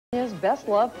His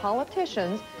best-loved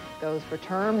politicians goes for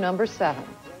term number 7.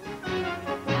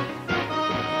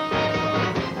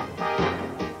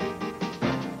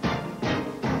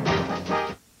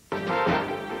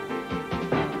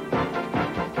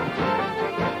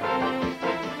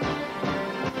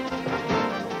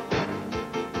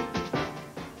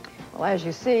 Well, as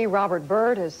you see, Robert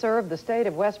Byrd has served the state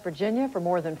of West Virginia for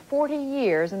more than 40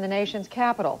 years in the nation's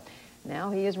capital. Now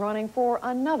he is running for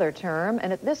another term,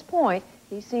 and at this point,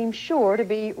 he seems sure to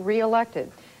be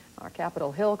re-elected. Our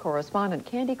Capitol Hill correspondent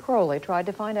Candy Crowley tried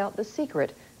to find out the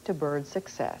secret to Byrd's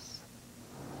success.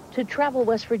 To travel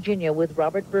West Virginia with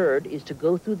Robert Byrd is to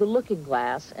go through the looking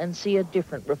glass and see a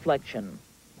different reflection.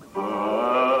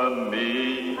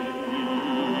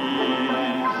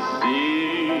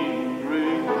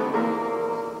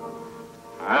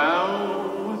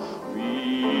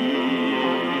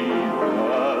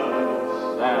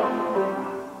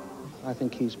 I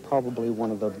think he's probably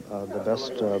one of the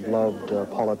best loved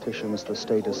politicians the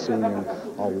state has seen in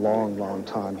a long, long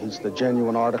time. He's the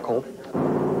genuine article.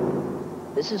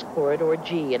 This is Corridor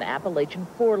G, an Appalachian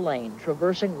 4-lane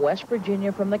traversing West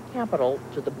Virginia from the capital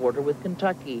to the border with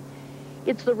Kentucky.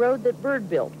 It's the road that Byrd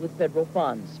built with federal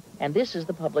funds. And this is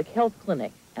the public health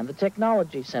clinic and the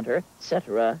technology center,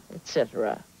 etc.,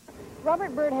 etc.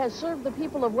 Robert Byrd has served the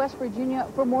people of West Virginia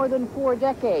for more than 4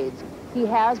 decades. He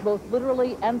has, both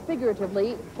literally and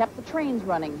figuratively, kept the trains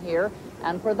running here,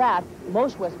 and for that,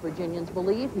 most West Virginians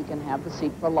believe he can have the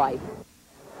seat for life.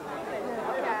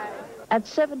 At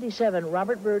 77,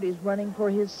 Robert Byrd is running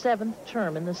for his 7th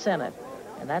term in the Senate,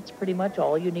 and that's pretty much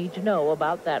all you need to know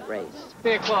about that race.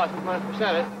 3 o'clock, you run for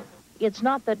Senate. It's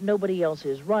not that nobody else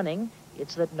is running,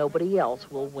 it's that nobody else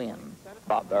will win.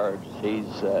 Bob Byrd,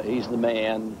 he's the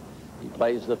man. He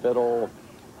plays the fiddle.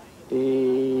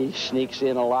 He sneaks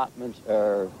in allotments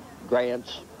or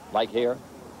grants, like here.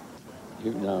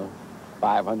 You know,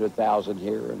 500,000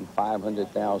 here and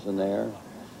 500,000 there,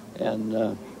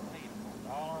 and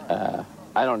I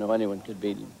don't know anyone could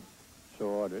beat him. So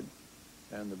ordered.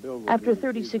 And the bill. After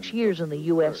 36 years in the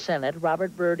U.S. Senate,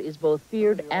 Robert Byrd is both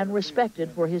feared and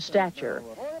respected for his stature.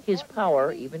 His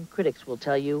power, even critics will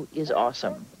tell you, is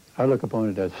awesome. I look upon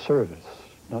it as service,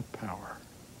 not power.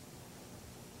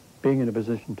 Being in a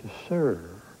position to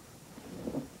serve.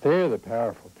 They're the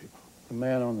powerful people. The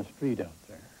man on the street out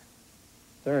there.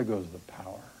 There goes the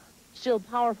power. Still,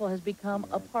 powerful has become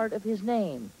a part of his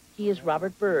name. He is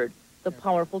Robert Byrd, the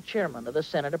powerful chairman of the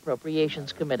Senate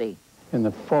Appropriations Committee. In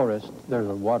the forest, there's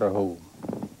a water hole.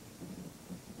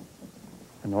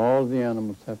 And all the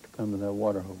animals have to come to that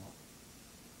water hole,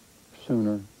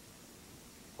 sooner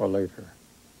or later.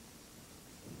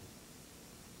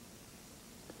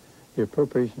 The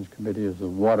Appropriations Committee is the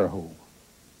water hole.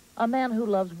 A man who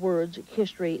loves words,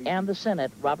 history, and the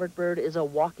Senate, Robert Byrd is a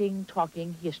walking,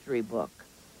 talking history book.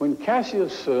 When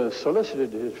Cassius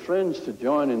solicited his friends to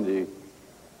join in the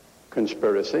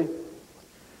conspiracy,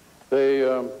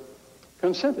 they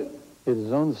consented. It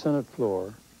is on the Senate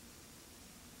floor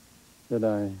that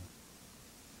I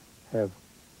have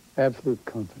absolute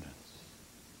confidence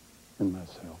in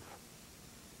myself.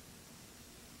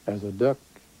 As a duck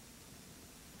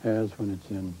has when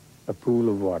it's in a pool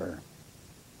of water.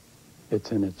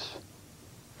 It's in its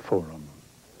forum.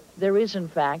 There is, in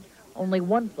fact, only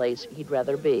one place he'd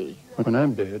rather be. When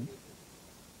I'm dead,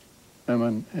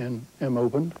 and am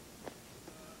opened,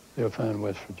 they'll find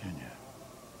West Virginia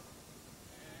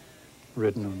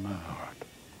written on my heart.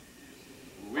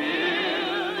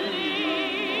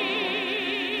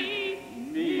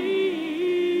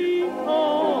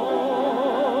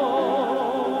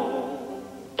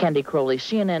 Candy Crowley,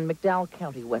 CNN, McDowell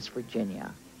County, West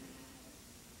Virginia.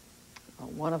 A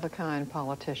one-of-a-kind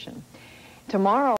politician. Tomorrow.